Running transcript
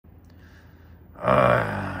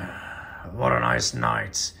What a nice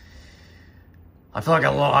night. I feel like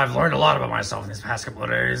I've learned a lot about myself in these past couple of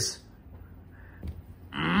days.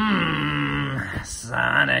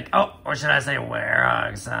 Sonic. Oh, or should I say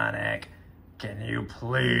Werehog Sonic? Can you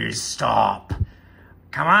please stop?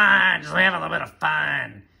 Come on, just have a little bit of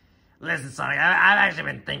fun. Listen, Sonic, I've actually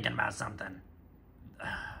been thinking about something.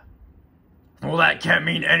 Well, that can't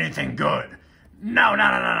mean anything good.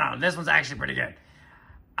 No. This one's actually pretty good.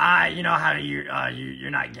 You know how you're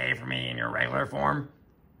not gay for me in your regular form?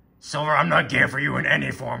 Silver, I'm not gay for you in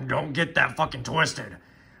any form. Don't get that fucking twisted.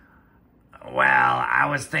 Well, I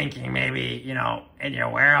was thinking maybe, you know, in your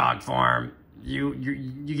werehog form, you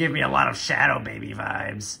give me a lot of Shadow Baby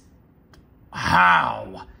vibes.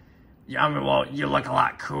 How? I mean, well, you look a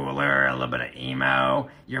lot cooler, a little bit of emo.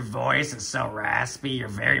 Your voice is so raspy. You're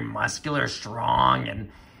very muscular, strong,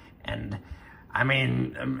 and I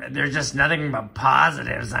mean, there's just nothing but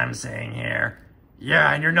positives I'm seeing here.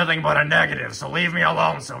 Yeah, and you're nothing but a negative, so leave me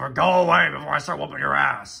alone, Silver. Go away before I start whooping your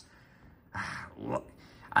ass. Look,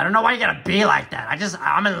 I don't know why you gotta be like that.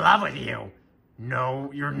 I'm in love with you.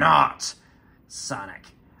 No, you're not. Sonic,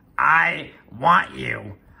 I want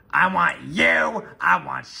you. I want you. I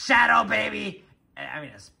want Shadow Baby. I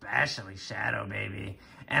mean, especially Shadow Baby.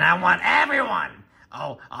 And I want everyone.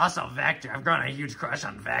 Oh, also Vector. I've grown a huge crush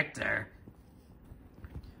on Vector.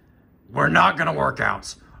 We're not gonna work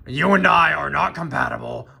out. You and I are not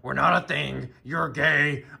compatible. We're not a thing. You're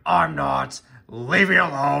gay. I'm not. Leave me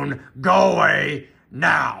alone. Go away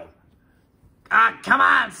now. Come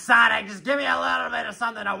on, Sonic. Just give me a little bit of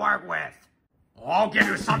something to work with. I'll give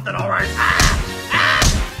you something, all right?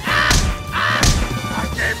 I'm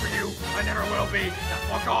gay for you. I never will be. Now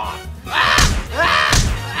fuck off.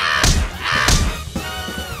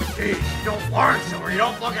 Jeez, you don't learn, Silver. You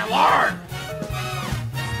don't fucking learn.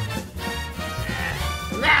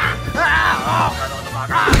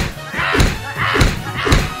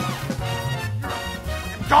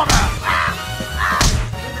 Dumbass!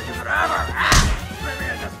 Forever! Bring me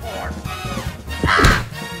in this form!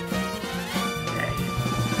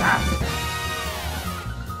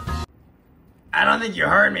 I don't think you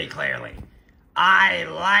heard me clearly. I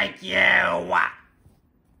like you!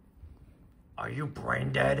 Are you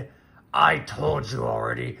brain dead? I told you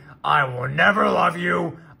already. I will never love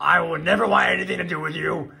you. I will never want anything to do with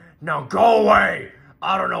you. Now go away.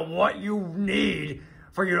 I don't know what you need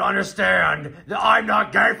for you to understand that I'm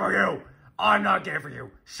not gay for you. I'm not gay for you.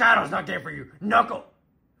 Shadow's not gay for you. Knuckle.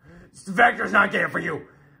 Vector's not gay for you.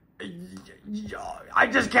 I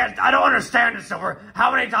just can't. I don't understand it, Silver.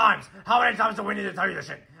 How many times do we need to tell you this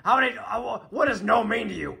shit? What does no mean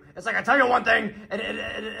to you? It's like I tell you one thing and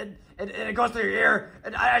it goes through your ear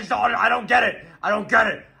and I don't get it. I don't get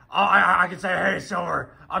it. I can say, hey,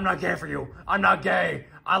 Silver, I'm not gay for you. I'm not gay.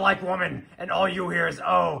 I like women. And all you hear is,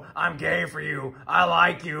 oh, I'm gay for you. I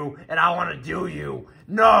like you. And I want to do you.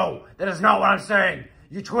 No, that is not what I'm saying.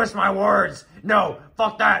 You twist my words. No,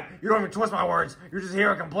 fuck that. You don't even twist my words. You just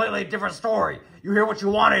hear a completely different story. You hear what you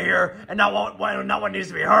want to hear and not what needs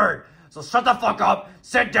to be heard. So shut the fuck up,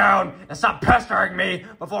 sit down, and stop pestering me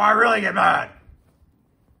before I really get mad.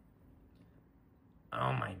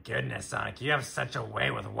 Oh my goodness, Sonic, you have such a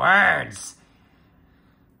way with words.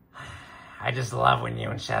 I just love when you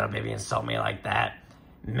and Shadow Baby insult me like that.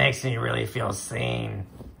 It makes me really feel seen.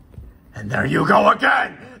 And there you go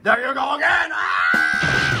again! There you go again!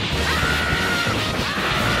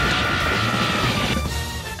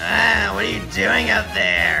 What are you doing up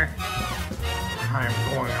there?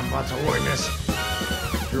 I'm about to witness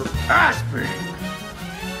your ass beating.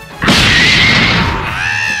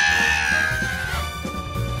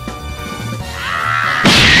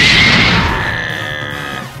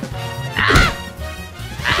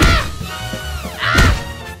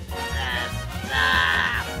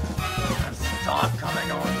 Stop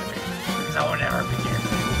coming on to me, because I will never be here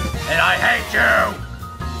for you, and I hate you!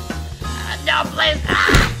 No, please!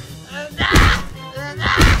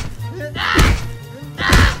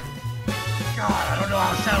 God, I don't know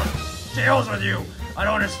how Shadow deals with you. I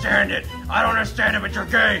don't understand it. But you're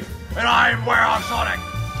gay, and I'm Werehog Sonic.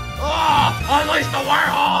 Oh, unleash the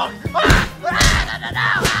Werehog!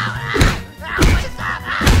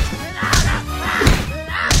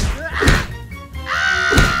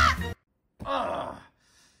 Oh,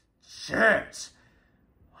 shit.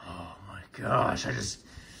 Oh my gosh, I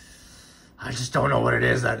just don't know what it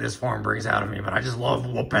is that this form brings out of me, but I just love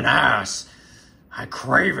whooping ass. I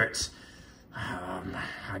crave it.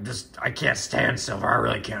 I can't stand Silver. I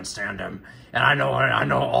really can't stand him. And I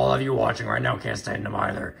know all of you watching right now can't stand him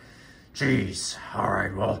either. Jeez.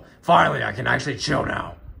 Alright, well, finally I can actually chill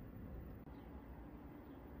now.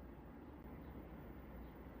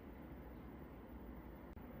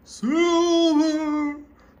 Silver,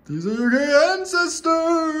 these are your gay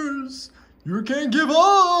ancestors. You can't give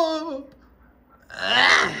up.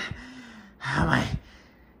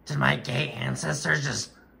 Did my gay ancestors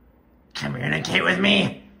just communicate with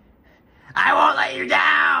me? I won't let you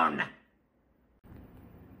down!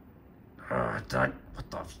 What the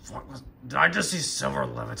fuck was... Did I just see Silver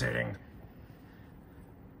levitating?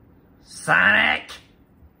 Sonic!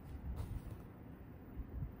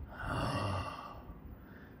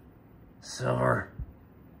 Silver.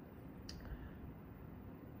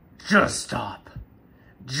 Just stop.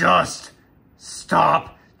 Just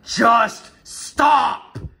stop. Just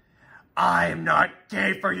stop! I am not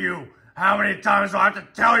gay for you. How many times do I have to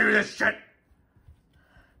tell you this shit?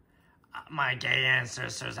 My gay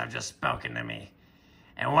ancestors have just spoken to me.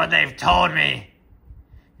 And what they've told me,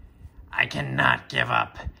 I cannot give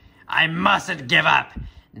up. I mustn't give up.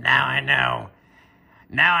 Now I know.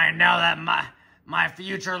 Now I know that my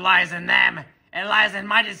future lies in them. It lies in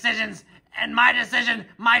my decisions. And my decision,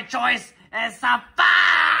 my choice, is to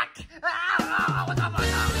fuck! What the fuck?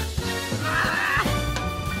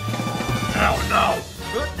 Oh no!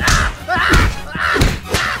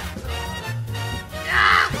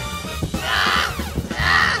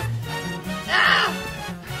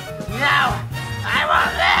 No! I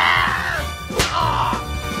won't live!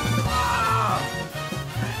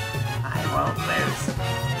 I won't lose.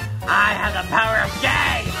 I have the power of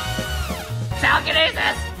gay!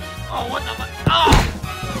 Telekinesis! Oh, what the fuck?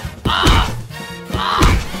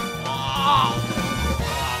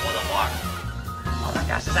 What the fuck? Oh my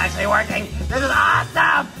gosh, it's actually working! This is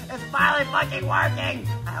awesome! It's finally fucking working!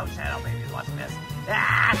 I hope Shadow Baby's watching this.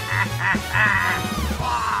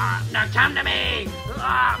 Now come to me!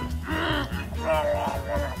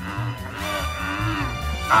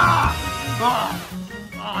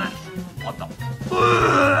 What the?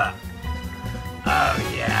 Oh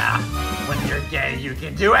yeah! When you're gay, you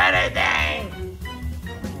can do anything!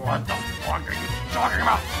 What the fuck are you talking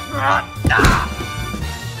about?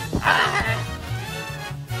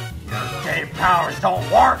 Your gay powers don't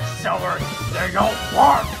work, Silver! They don't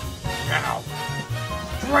work! Now,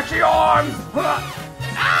 stretchy arms!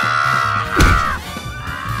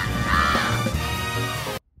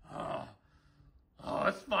 Oh,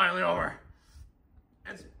 it's finally over.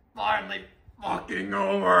 It's finally fucking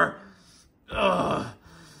over.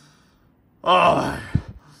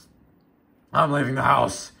 I'm leaving the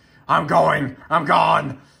house. I'm going. I'm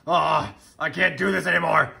gone. I can't do this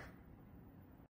anymore.